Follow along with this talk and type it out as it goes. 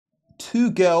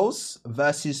2 girls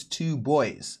versus 2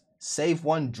 boys. Save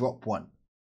one, drop one.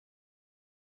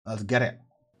 Let's get it.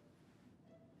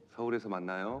 서울에서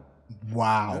만나요.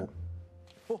 Wow.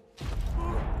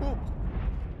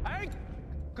 아이,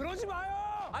 그러지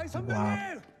마요. 아이 선배님.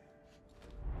 Wow.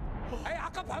 아이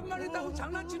아까 반말 했다고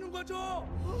장난치는 거죠?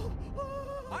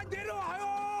 아이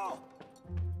내려와요.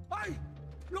 아이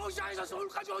러시아에서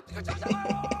서울까지 어떻게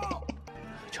찾아가요?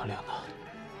 程亮呢？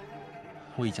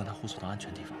我已将他护送到安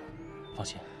全地方，放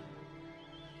心。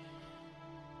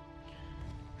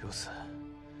如此，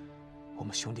我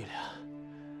们兄弟俩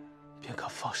便可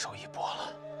放手一搏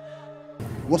了。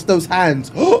 What's those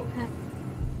hands?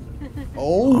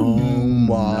 Oh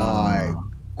my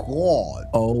god.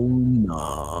 Oh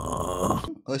no.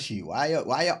 Hushi, why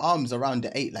are your arms around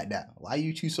the 8 like that? Why are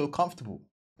you two so comfortable?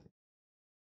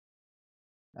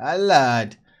 Ah,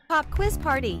 lad. Pop quiz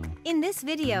party. In this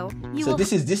video, you So will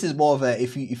this is more of a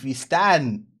if you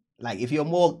stand like if you're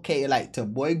more catered like to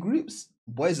boy groups,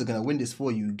 boys are gonna win this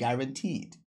for you,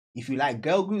 guaranteed. If you like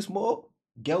girl groups more,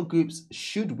 girl groups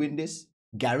should win this,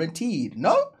 guaranteed.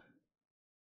 No?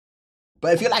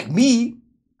 But if you're like me,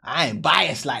 I ain't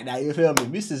biased like that, you feel me?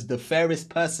 This is the fairest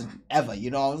person ever,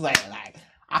 you know what I'm saying? Like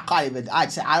I can't even I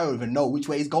don't even know which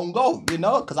way it's gonna go, you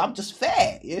know, because I'm just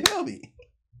fair, you feel me?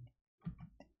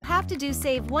 have to do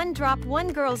save one, drop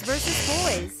one, girls versus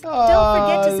boys. Don't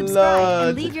forget to subscribe Lord.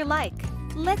 and leave your like.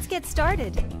 Let's get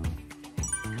started.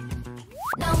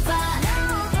 Vamos,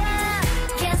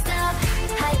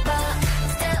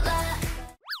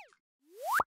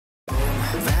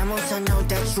 I know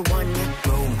that you want it,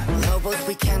 boom. Lobos,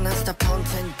 we cannot stop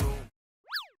counting, boom.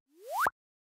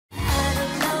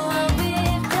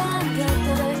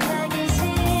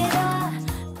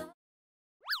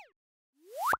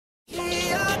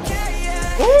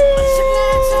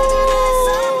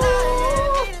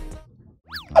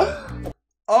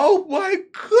 Oh my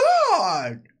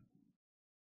god!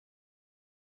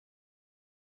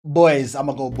 Boys,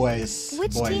 I'ma go boys.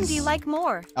 Which boys. team do you like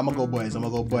more? I'ma go boys, I'ma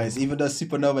go boys. Even though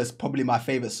Supernova is probably my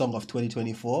favorite song of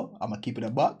 2024, I'ma keep it a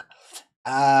buck.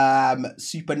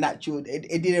 Supernatural,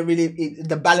 it didn't really,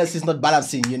 the balance is not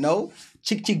balancing, you know?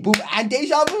 Chick Chick Boom and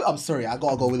Deja Vu, I'm sorry, I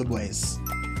gotta go with the boys.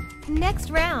 Next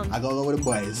round. I gotta go with the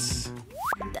boys.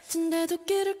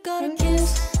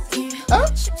 Huh?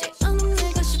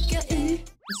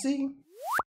 You see?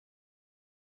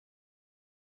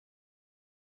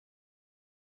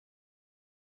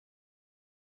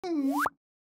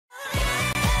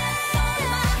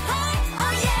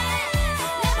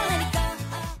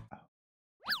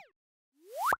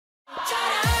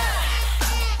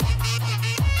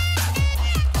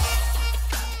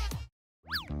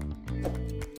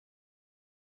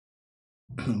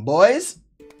 Boys?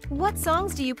 What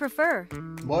songs do you prefer?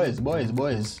 Boys.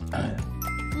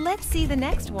 Let's see the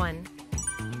next one.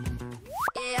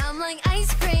 Yeah, I'm like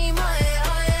ice cream, oh yeah,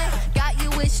 oh yeah. Got you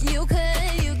wishing you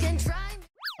could, you can try.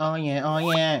 Oh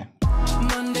yeah.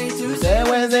 Monday, Tuesday,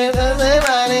 Wednesday, Thursday,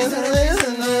 Friday, Saturday,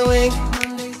 Sunday, week.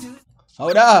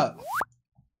 Hold up.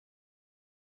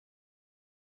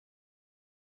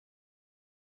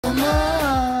 Come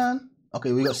on.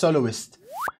 Okay, we got soloist.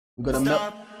 We got a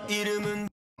milk.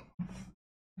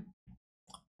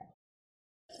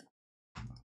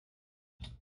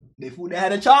 They thought they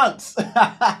had a chance.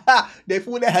 They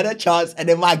thought they had a chance, and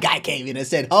then my guy came in and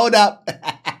said, hold up.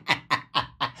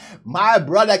 My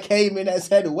brother came in and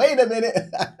said, wait a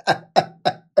minute.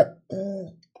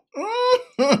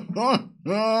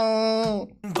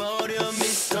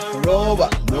 Rover.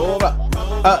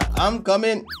 I'm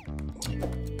coming.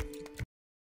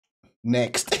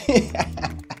 Next.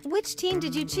 Which team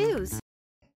did you choose?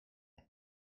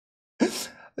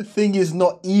 The thing is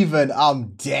not even,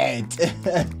 I'm dead.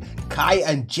 Kai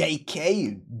and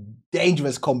JK,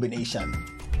 dangerous combination.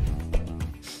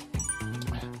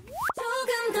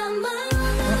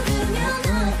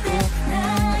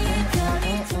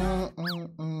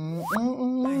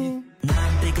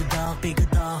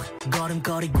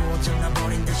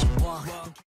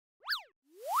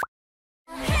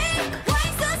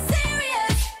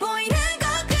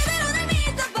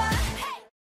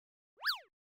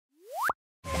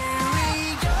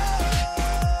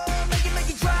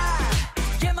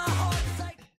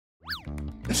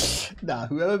 Nah,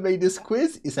 whoever made this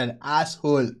quiz is an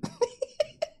asshole.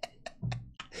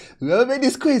 Whoever made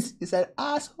this quiz is an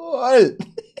asshole.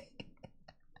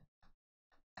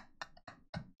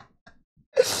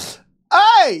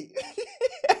 Hey!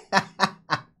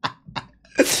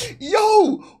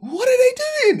 Yo, what are they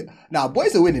doing? Nah,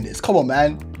 boys are winning this. Come on,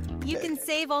 man. You can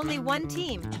save only one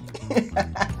team.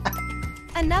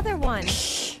 Another one.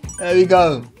 There we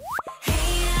go.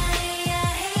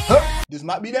 This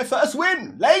might be their first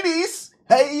win. Ladies.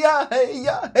 Hey ya, hey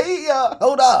ya, hey ya.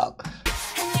 Hold up.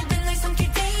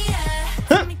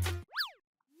 Huh?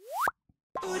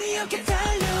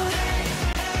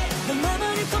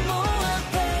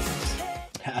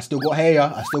 I still got hair.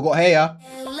 I still got hair.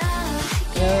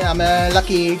 Yeah, I'm a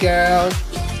lucky girl.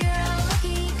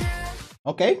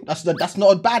 Okay, that's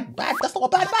not a bad. That's not a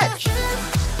bad match.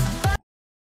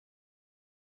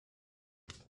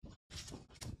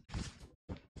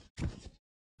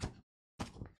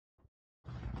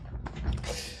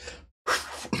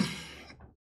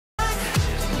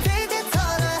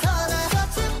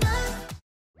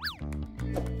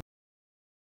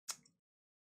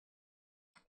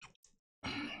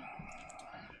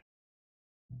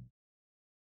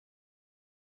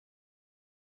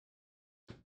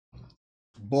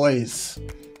 Boys.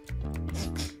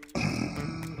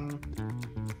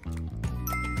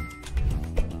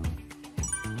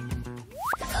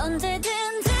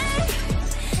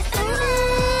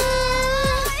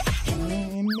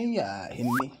 Hit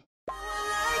me.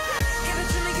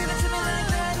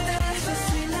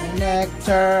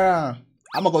 Nectar.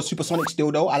 I'm gonna go supersonic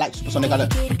still though. I like supersonic. I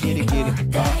like.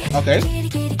 Okay.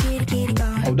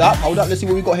 Hold up. Let's see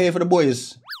what we got here for the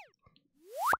boys.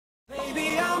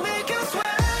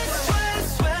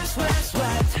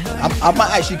 I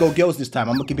might actually go girls this time.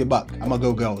 I'm gonna keep it back. I'm gonna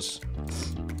go girls.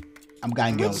 I'm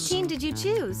going girls. Which team did you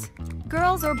choose?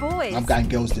 Girls or boys? I'm going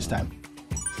girls this time.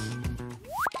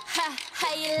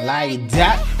 Like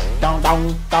that. Dong,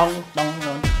 dong, dong, dong,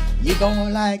 dong. You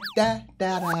going like that.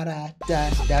 Da, da, da, da,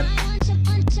 da.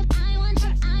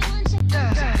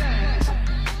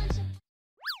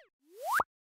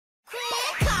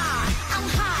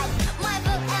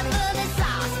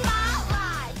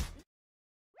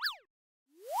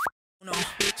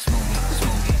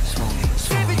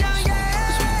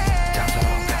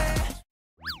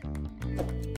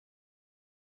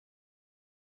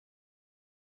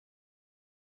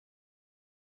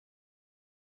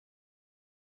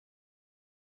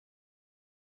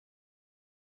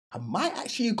 I might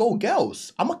actually go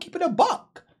girls. I'm gonna keep it a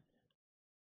buck.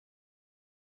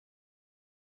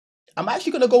 I'm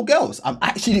actually gonna go girls. I'm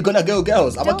actually gonna go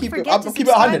girls. I'm gonna keep it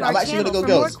 100. I'm actually gonna go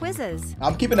girls.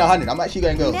 I'm keeping it 100. I'm actually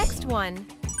going girls. Next one.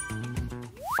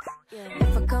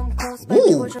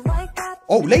 Ooh.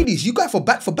 Oh, ladies, you got for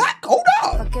back. Hold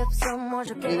up.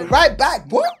 Right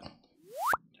back, what?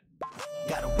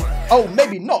 Oh,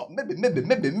 maybe not.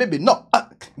 Maybe not.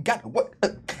 Gotta work.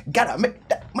 Gotta make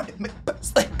that money.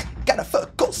 Gotta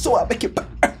focus so I make it.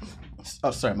 Oh,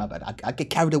 sorry, my bad. I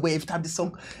get carried away every time this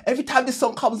song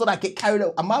comes on. I get carried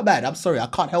away. My bad. I'm sorry. I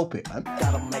can't help it, man.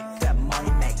 Gotta make that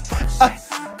money.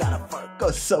 Gotta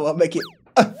focus so I make it.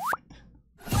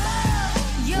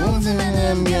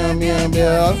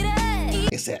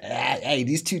 It's a, hey,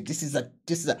 these two. This is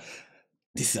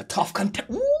a tough contest.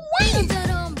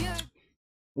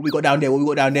 What we got down there?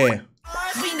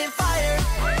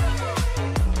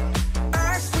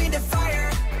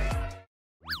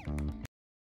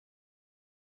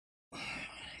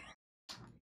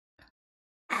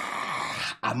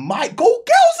 I might go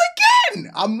girls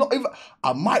again. I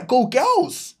might go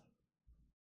girls.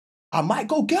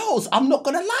 I'm not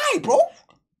gonna lie, bro.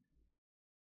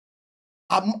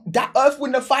 That Earth,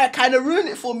 Wind and Fire kind of ruined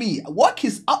it for me. Work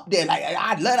is up there. Like,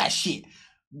 I learned that shit.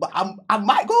 But I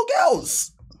might go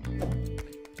girls.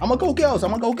 I'm gonna go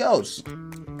girls.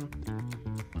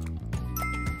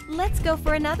 Let's go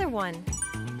for another one.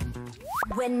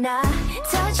 When I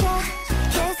touch ya,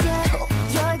 kiss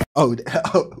ya, oh,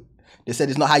 they said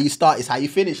it's not how you start, it's how you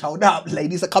finish. Hold up,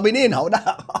 ladies are coming in. Hold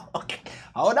up. Okay.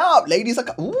 Hold up, ladies are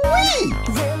coming.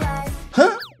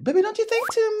 Huh? Baby, don't you think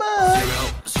too much?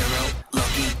 Zero,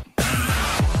 lucky.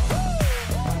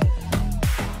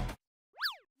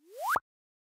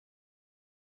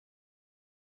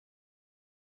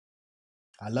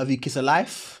 I love you, kiss of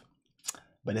life.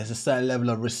 But there's a certain level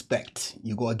of respect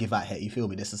you gotta give out here, you feel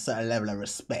me? There's a certain level of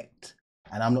respect.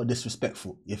 And I'm not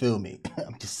disrespectful, you feel me?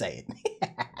 I'm just saying.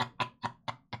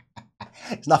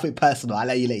 It's nothing personal, I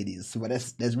love you ladies, but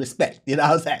there's respect, you know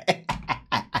what I'm saying?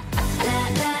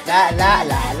 La la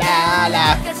la la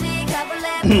la.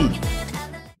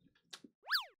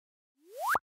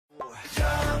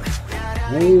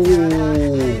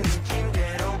 Ooh.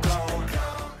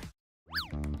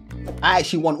 I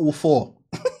actually want all four.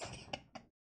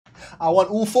 I want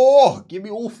all four. Give me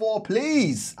all four,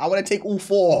 please. I want to take all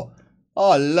four.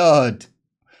 Oh, Lord.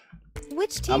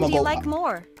 Which team do you like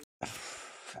more?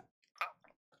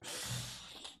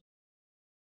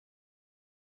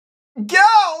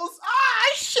 Girls!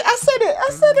 Ah, shit. I said it.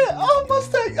 Oh,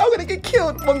 I'm gonna get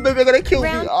killed. My baby are gonna kill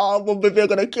me. Oh, my baby are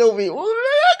gonna kill me. Oh,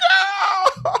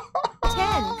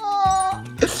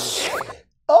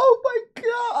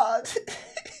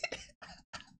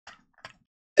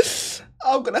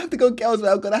 go, girls,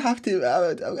 man. I'm gonna have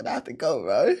to go,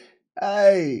 bro.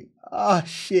 Hey, oh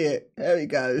shit. There we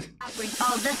go.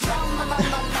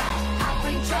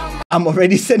 I'm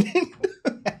already sending.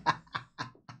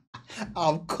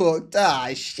 I'm cooked. Ah,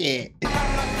 shit.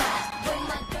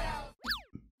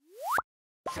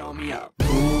 Show me up.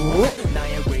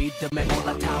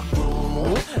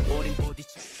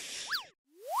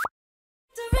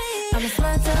 I'm a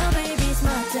smarter, baby,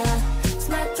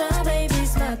 smarter, baby,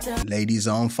 smarter. Ladies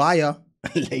on fire.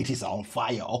 Ladies on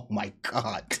fire. Oh my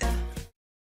god.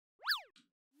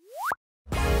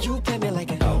 You play me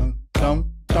like a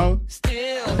Don't.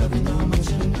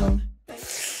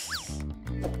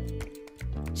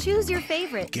 Choose your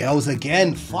favorite. Girls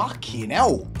again. Fucking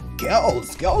hell.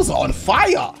 Girls on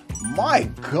fire. My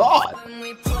god. When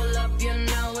we pull up, you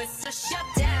know it's a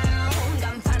shutdown.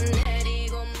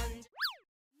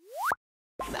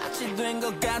 낯이 된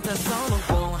것 같아서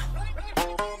놓고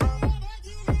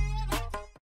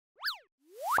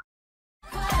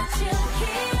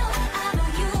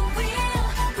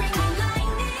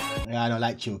Yeah, I don't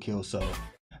like chill kill, so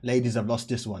ladies have lost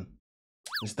this one.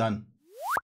 It's done.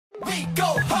 We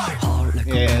go hard.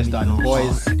 Yeah, it's done.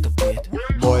 Boys.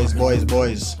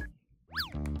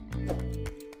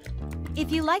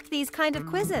 If you like these kind of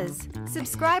quizzes,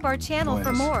 subscribe our channel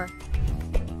for Boys. more.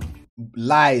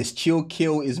 Lies. Chill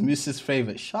kill is Musa's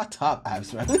favorite. Shut up,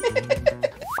 Abs, man.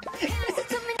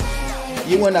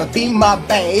 You wanna be my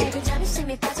babe?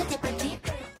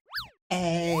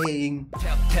 Hey.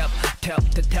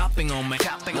 Tapping on me.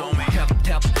 Tapping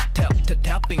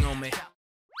on me.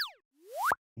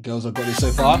 Girls have got this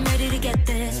so far. Ready to get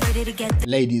this.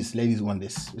 Ladies won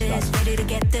this. It's done. Ready to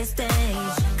get this stage.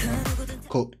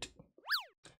 Cooked.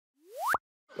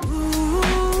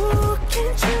 Ooh,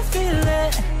 can't you feel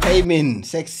it? Hey Min,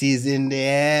 sexy's in the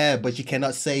air, but you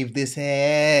cannot save this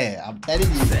hair. I'm telling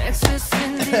you. Sexist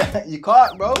in the You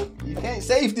can't, bro. You can't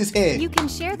save this hair. You can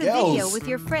share the Girls. video with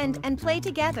your friend and play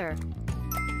together.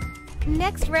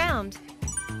 Next round.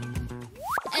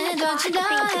 And don't you know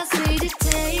how sweet it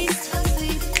tastes?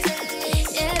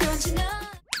 Yeah, don't you know?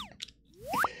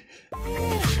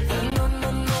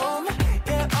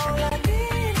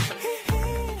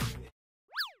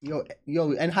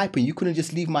 Yo, and Hyper, you couldn't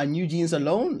just leave my new jeans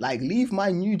alone? Like, leave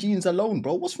my new jeans alone,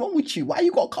 bro. What's wrong with you? Why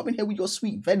you gotta come in here with your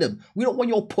sweet venom? We don't want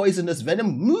your poisonous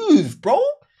venom. Move, bro.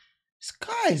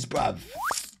 Skies, bruv.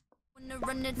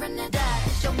 Run it,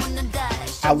 dash. I wanna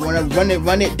dash. I wanna run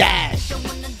it, dash. I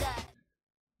wanna dash.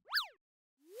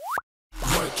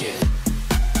 Work it.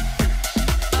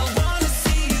 I wanna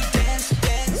see you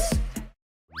dance.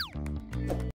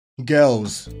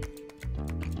 Girls.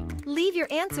 Leave your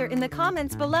answer in the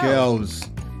comments below. Girls.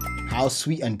 How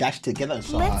sweet and dash together.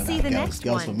 So, Let's see the girls, next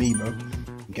girls one. for me, bro.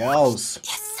 Girls.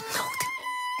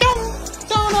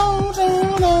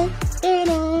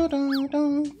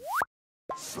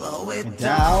 Slow it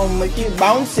Down, make it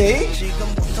bouncy.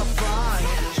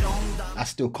 I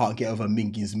still can't get over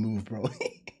Mingy's move, bro.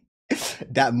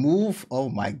 That move, oh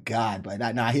my god, but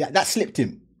that slipped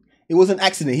him. It was an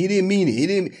accident. He didn't mean it.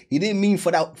 He didn't mean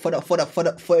for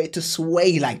it to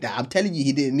sway like that. I'm telling you,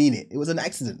 he didn't mean it. It was an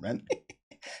accident, man.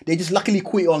 They just luckily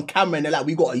quit it on camera and they're like,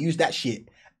 we gotta use that shit.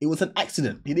 It was an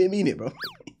accident. He didn't mean it, bro.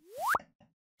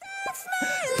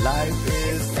 Life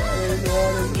is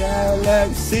a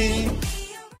galaxy.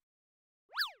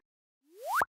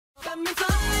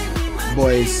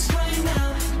 Boys.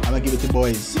 I'm gonna give it to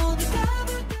boys.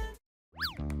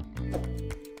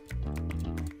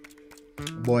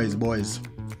 Boys.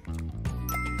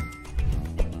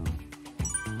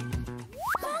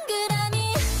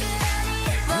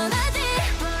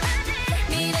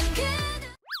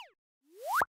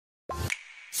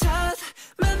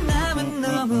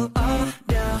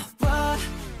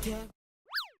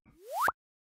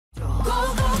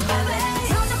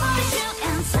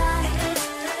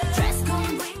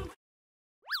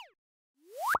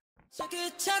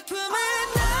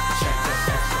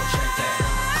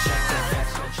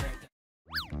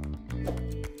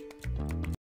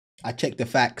 I checked the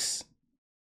facts,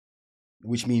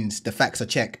 which means the facts are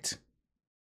checked.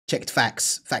 Checked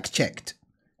facts. Facts checked.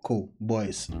 Cool.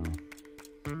 Boys.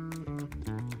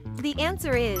 The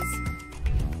answer is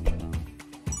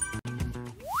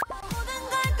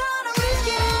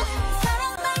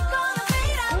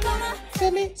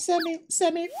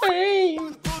Set me free.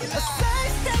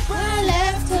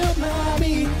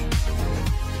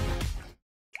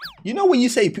 You know when you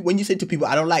say to people,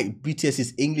 I don't like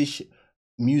BTS's English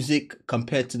music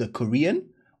compared to the Korean,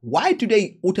 why do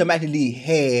they automatically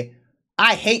hear,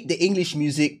 I hate the English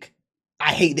music,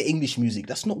 I hate the English music?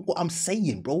 That's not what I'm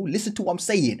saying, bro. Listen to what I'm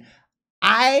saying.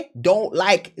 I don't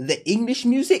like the English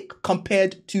music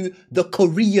compared to the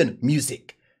Korean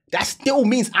music. That still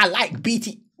means I like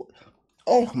BT.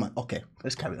 Oh man, okay,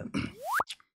 let's carry on.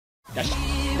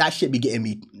 That shit be getting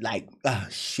me like,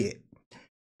 shit.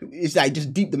 It's like,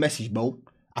 just deep the message, bro.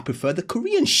 I prefer the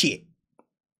Korean shit.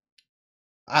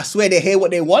 I swear they hear what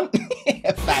they want.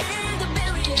 Fact.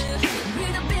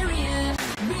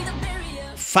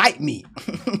 Fight me.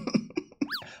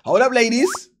 Hold up, ladies.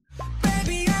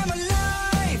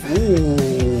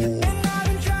 Ooh.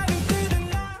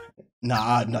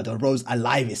 Nah, the Rose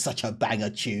Alive is such a banger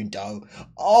tune, though.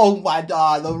 Oh my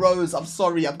god, the Rose. I'm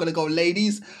sorry, I'm gonna go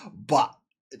ladies, but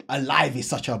Alive is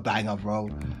such a banger, bro.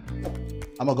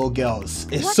 I'm gonna go girls.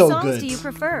 It's what so songs good. do you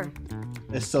prefer?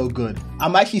 It's so good.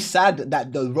 I'm actually sad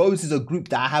that the Rose is a group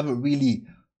that I haven't really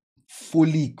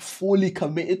fully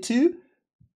committed to,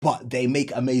 but they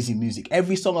make amazing music.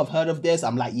 Every song I've heard of theirs,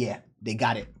 I'm like, yeah, they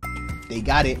got it. They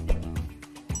got it.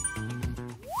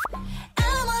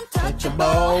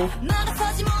 Untouchable.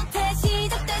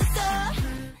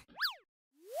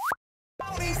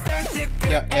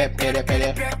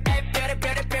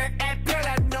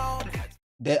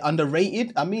 They're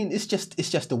underrated. I mean, it's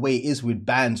just the way it is with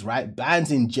bands, right?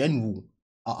 Bands in general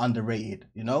are underrated,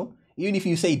 you know? Even if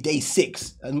you say Day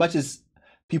 6, as much as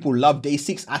people love Day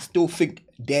 6, I still think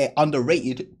they're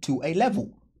underrated to a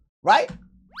level, right?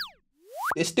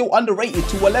 They're still underrated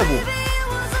to a level.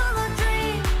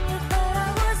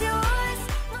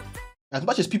 As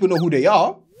much as people know who they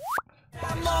are.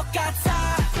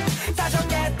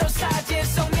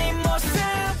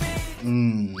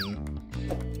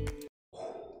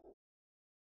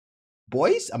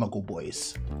 Boys? I'm gonna go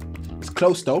boys. It's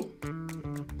close though.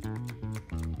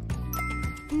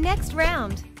 Next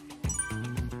round.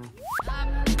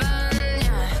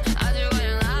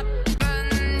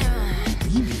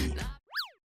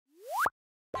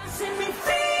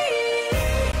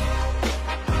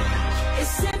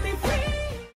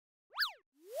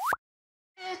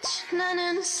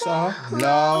 So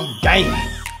long. Gang.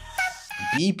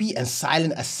 BB and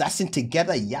Silent Assassin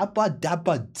together. Yabba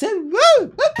dabba doo.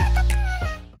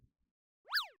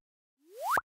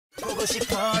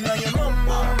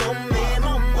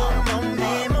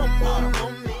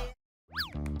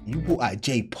 You brought out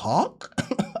J Park?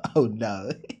 Oh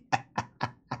no.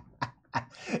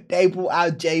 They brought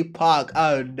out J Park.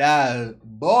 Oh no.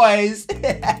 Boys.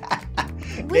 They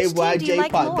brought out J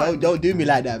like Park. more? Don't do me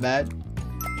like that, man.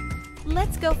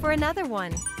 Let's go for another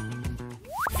one.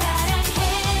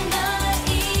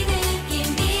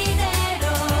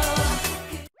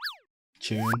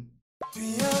 Tune.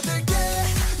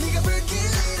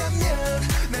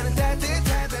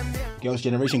 Girls'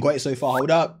 Generation got it so far. Hold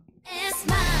up.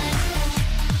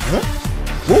 Huh?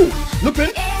 Whoa! Lupin!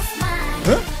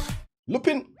 Huh?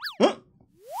 Lupin! Huh?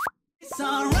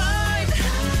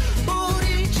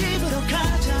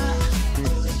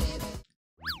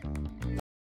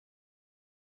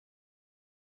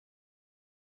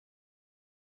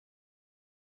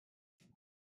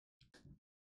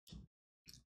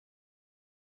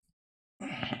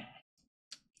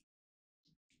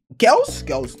 Girls?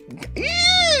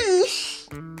 Eesh.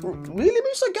 Really,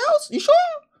 Musa? Girls? You sure?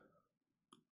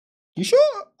 You sure?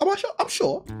 I'm sure. I'm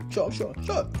sure.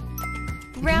 Sure.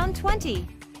 Round 20.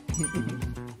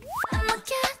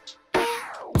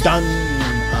 Done.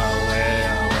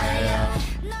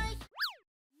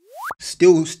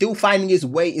 Still finding his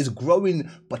way, is growing,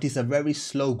 but it's a very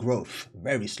slow growth.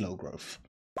 Very slow growth.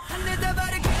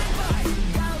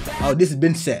 Oh, this has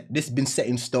been set. This has been set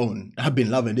in stone. I've been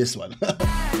loving this one.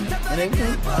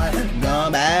 No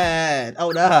bad.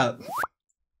 Hold up.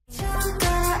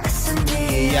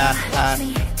 Yeah.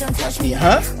 Touch me,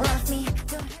 huh?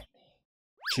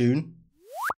 Tune.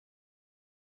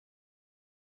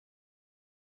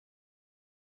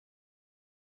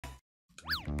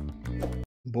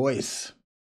 Boys.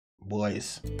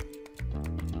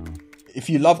 If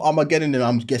you love Armageddon, then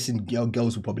I'm guessing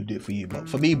girls will probably do it for you. But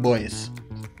for me, boys.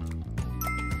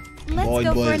 Let's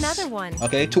go for another one.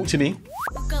 Okay, talk to me.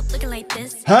 Woke up looking like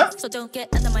this. Huh? So don't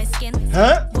get under my skin.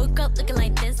 Huh? Woke up looking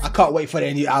like this. I can't wait for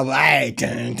the new album. I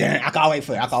can't wait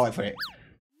for it.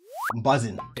 I'm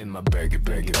buzzing. I'm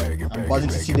buzzing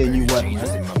to see their new work, man.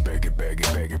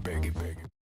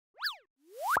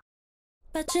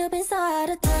 But you've been so out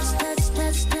of touch.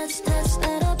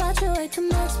 That about you way too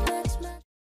much.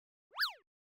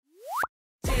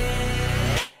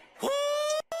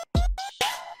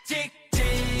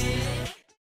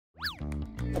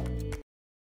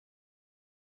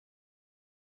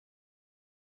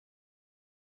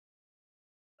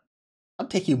 I'm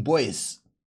taking boys.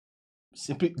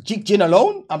 Simply Jig Jin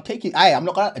alone. I'm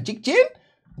not gonna Jig Jin.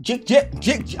 Jig.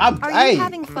 Are you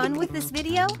having fun with this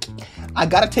video? I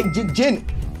gotta take Jin.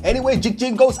 Anyway,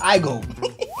 Jin goes, I go.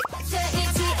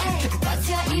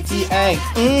 ETA.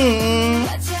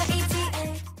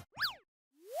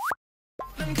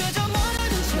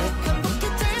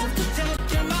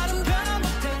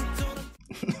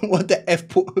 What the F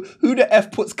put? Who the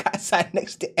F puts cat sign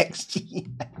next to XG?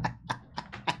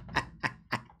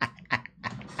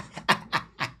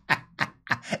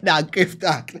 Nah, Griff,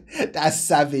 that's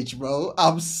savage, bro.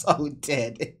 I'm so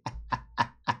dead.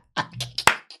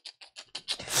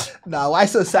 Nah, why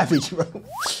so savage, bro?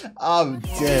 I'm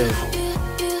dead.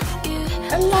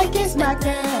 I like it's my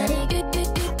daddy.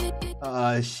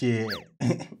 Oh shit.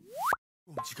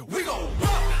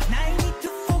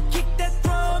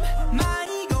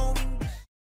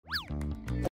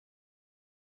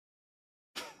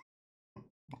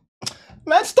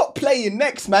 Man, stop playing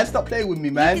next, man. Stop playing with me,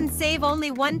 man. You can save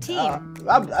only one team.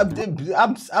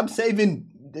 I'm saving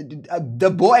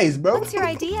the boys, bro. What's your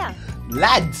idea?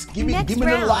 Lads, give me the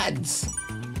round. lads.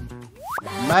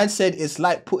 Man said it's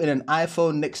like putting an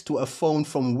iPhone next to a phone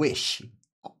from Wish.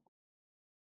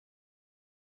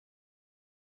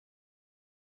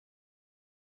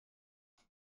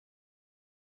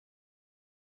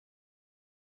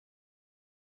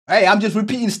 Hey, I'm just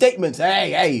repeating statements.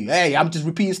 Hey, I'm just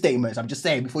repeating statements. I'm just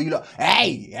saying before you look.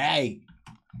 Hey.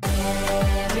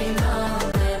 Every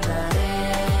moment,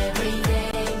 every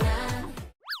day now.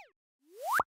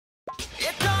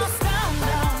 It goes down,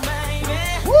 baby.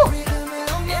 Woo.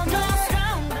 It goes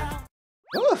down.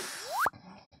 Oof.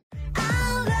 I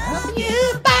love you,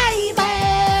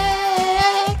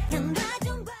 baby.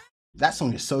 That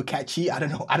song is so catchy. I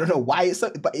don't know why it's so,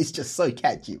 but it's just so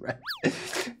catchy, right?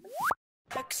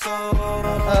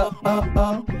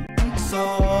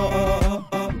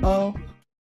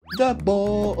 The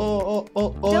boys.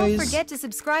 Don't forget to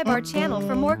subscribe our channel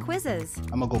for more quizzes.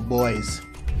 I'm gonna go boys.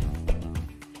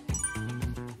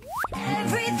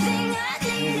 Everything I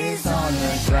need is On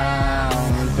the ground.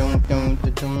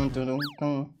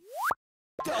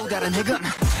 또 다른 해금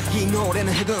이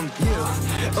노래는 해금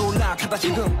올라가봐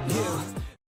지금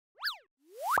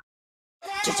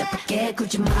저저밖에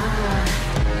굳이 마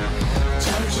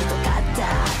저지도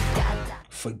같다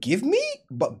Forgive me?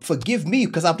 But forgive me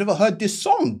because I've never heard this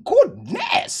song.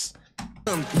 Goodness.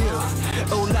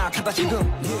 올라가봐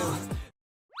지금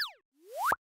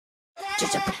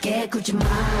저저밖에 굳이 마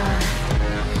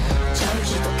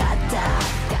저지도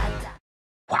같다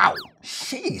Wow.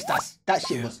 Jeez, that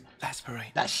shit was Last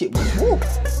parade. that shit was woo.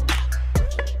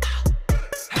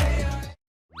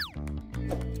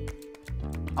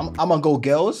 I'm gonna go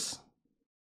girls.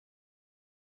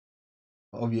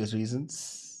 For obvious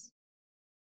reasons.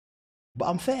 But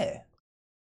I'm fair.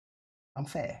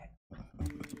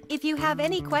 If you have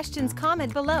any questions,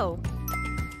 comment below.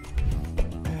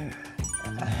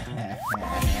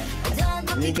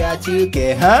 We got you,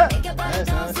 get huh? That's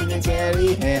how you carry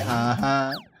it,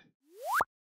 uh-huh.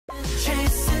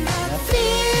 Chasing that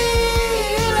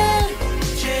feeling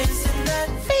Chasing that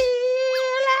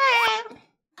feeling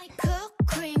I cook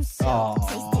cream Oh,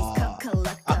 soup Tastes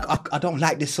Coca-Cola I don't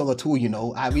like this song at all, you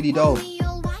know. I really don't.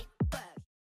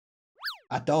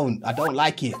 I don't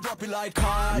like it.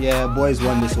 Yeah, boys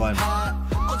won this one.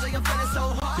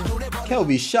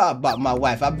 Kelby, shut up about my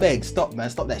wife. I beg, stop, man.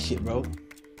 Stop that shit, bro.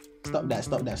 Stop that.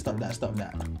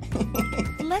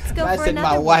 Let's go I for said my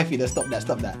another wife either. Stop that.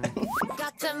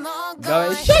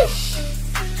 Going,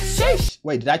 sheesh.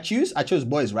 Wait, did I choose? I chose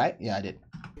boys, right? Yeah, I did.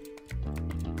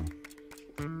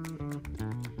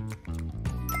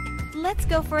 Let's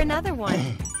go for another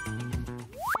one.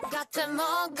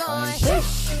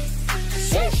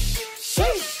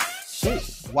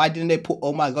 Why didn't they put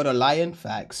 "Oh My God" a lion?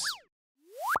 Facts.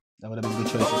 That would have been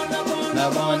good choices.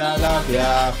 Love on, I love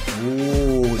ya.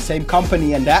 Ooh, same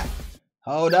company and that.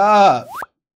 Hold up.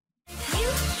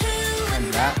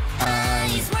 And that.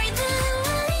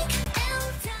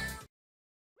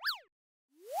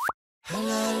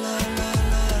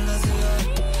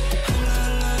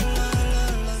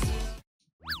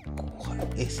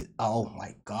 Oh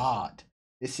my God,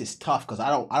 this is tough because I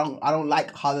don't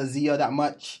like Halazia that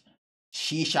much.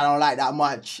 Sheesh, I don't like that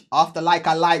much. After like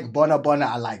I like, Bona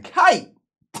I like. Hi!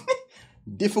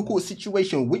 Difficult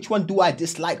situation. Which one do I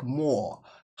dislike more?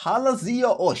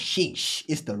 Halazia or Sheesh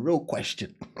is the real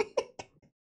question.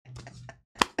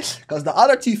 Because the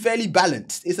other two fairly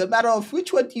balanced. It's a matter of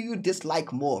which one do you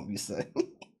dislike more, MUSA?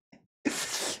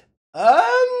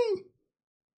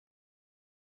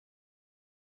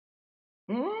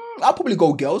 I'll probably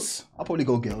go girls.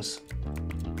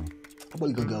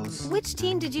 Which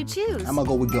team did you choose? I'm gonna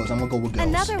go with girls.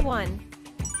 Another one.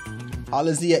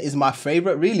 Alazia is my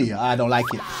favorite, really. I don't like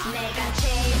it.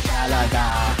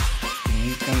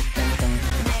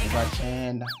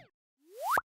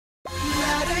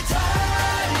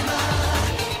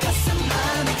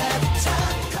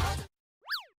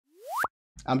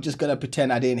 I'm just gonna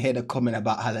pretend I didn't hear the comment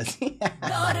about Halazia.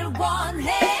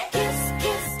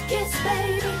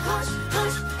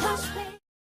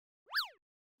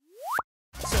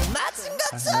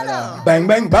 Bang,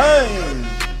 bang, bang!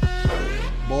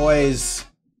 Boys.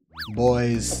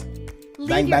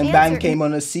 Bang, bang, bang came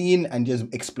on the scene and just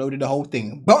exploded the whole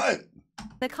thing. Bang!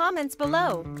 The comments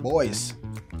below. Boys.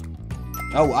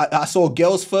 Oh, I saw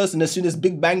girls first, and as soon as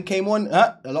Big Bang came on,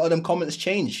 a lot of them comments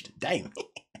changed. Dang.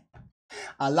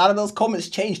 A lot of those comments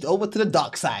changed over to the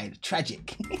dark side.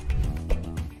 Tragic.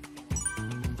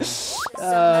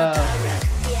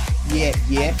 Yeah.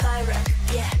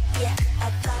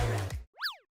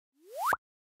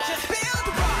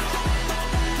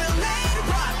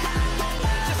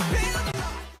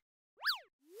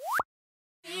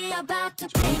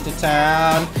 To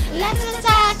town.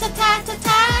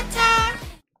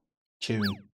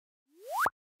 Tune.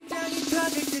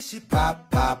 Pop,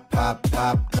 pop, pop,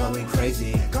 pop, going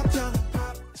crazy.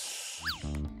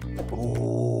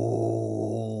 Oh,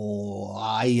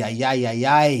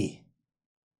 ay.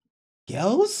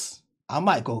 Girls? I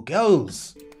might go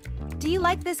girls. Do you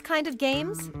like this kind of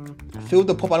games? Feel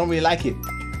the pop, I don't really like it.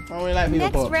 I don't really like Feel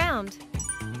the pop. Next round.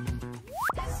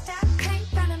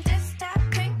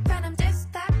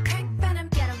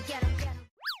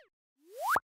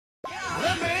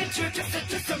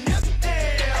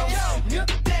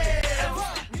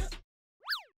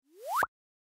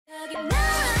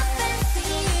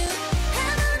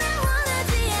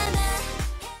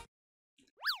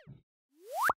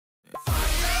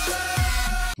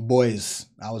 Boys,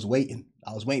 I was waiting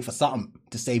for something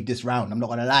to save this round. I'm not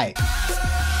gonna lie.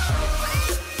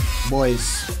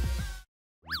 Boys.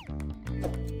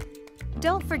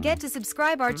 Don't forget to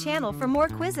subscribe our channel for more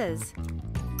quizzes.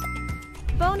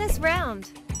 Bonus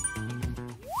round.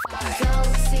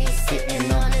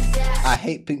 I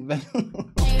hate Pink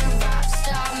Venom.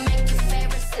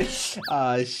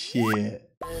 Ah, shit.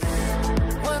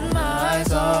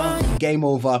 Game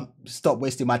over. Stop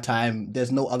wasting my time.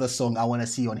 There's no other song I want to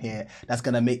see on here that's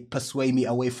gonna persuade me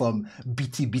away from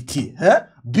BT. Huh?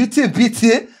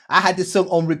 BT. I had this song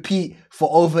on repeat for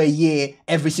over a year,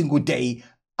 every single day.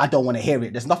 I don't want to hear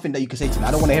it. There's nothing that you can say to me.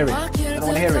 I don't want to hear it. I don't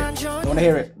want to hear it. I don't want to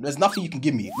hear it. There's nothing you can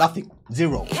give me. Nothing.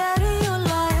 Zero.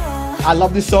 I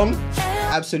love this song.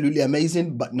 Absolutely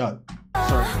amazing, but no.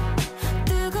 Sorry.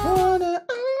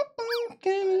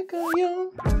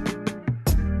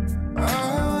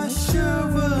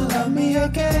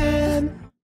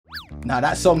 Again. Now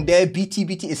that song there, BT,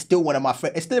 is still one of my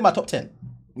it's still in my top 10.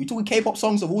 We talking K-pop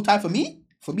songs of all time for me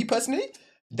personally.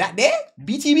 That there,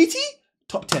 BT,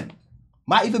 top 10.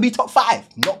 Might even be top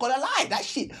 5. Not gonna lie, that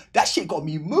shit got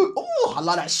me moved. Oh, I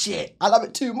love that shit. I love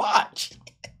it too much.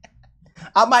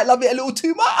 I might love it a little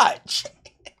too much.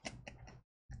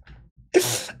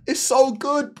 It's so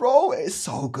good, bro. It's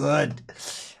so good.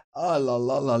 Oh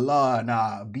la.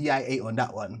 Nah, BI8 on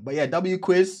that one. But yeah, W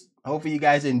quiz. Hopefully you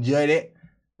guys enjoyed it.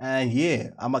 And yeah,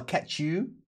 I'm going to catch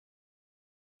you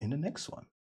in the next one.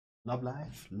 Love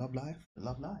life.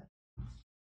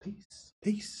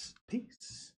 Peace.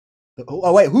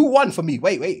 Oh, wait, who won for me?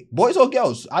 Wait. Boys or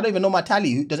girls? I don't even know my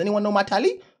tally. Does anyone know my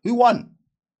tally? Who won?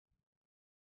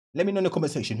 Let me know in the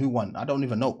comment section who won. I don't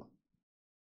even know.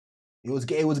 It was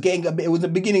getting a bit, in the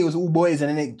beginning, it was all boys,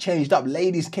 and then it changed up.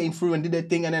 Ladies came through and did their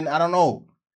thing, and then, I don't know.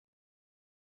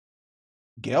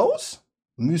 Girls?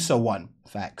 MUSA won.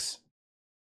 Facts.